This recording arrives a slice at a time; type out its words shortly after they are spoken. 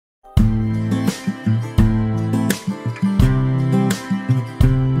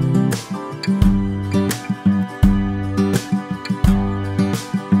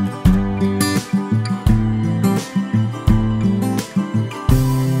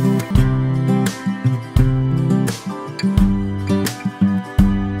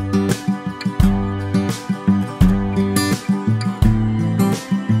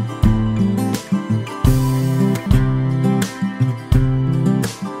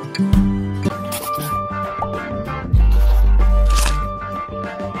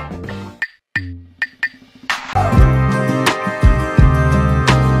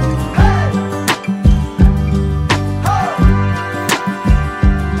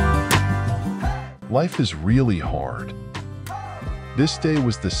Life is really hard. This day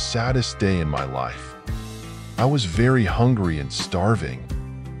was the saddest day in my life. I was very hungry and starving.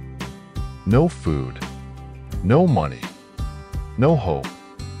 No food, no money, no hope.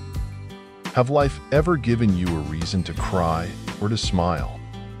 Have life ever given you a reason to cry or to smile?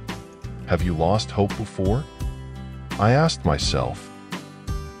 Have you lost hope before? I asked myself,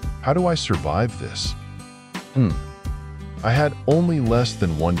 how do I survive this? I had only less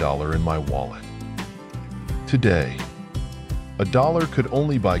than $1 in my wallet. Today, $1 could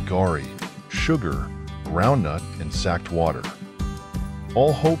only buy Gari, sugar, groundnut, and sacked water.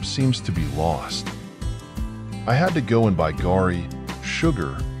 All hope seems to be lost. I had to go and buy Gari,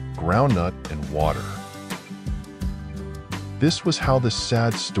 sugar, groundnut, and water. This was how the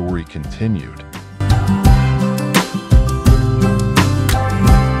sad story continued.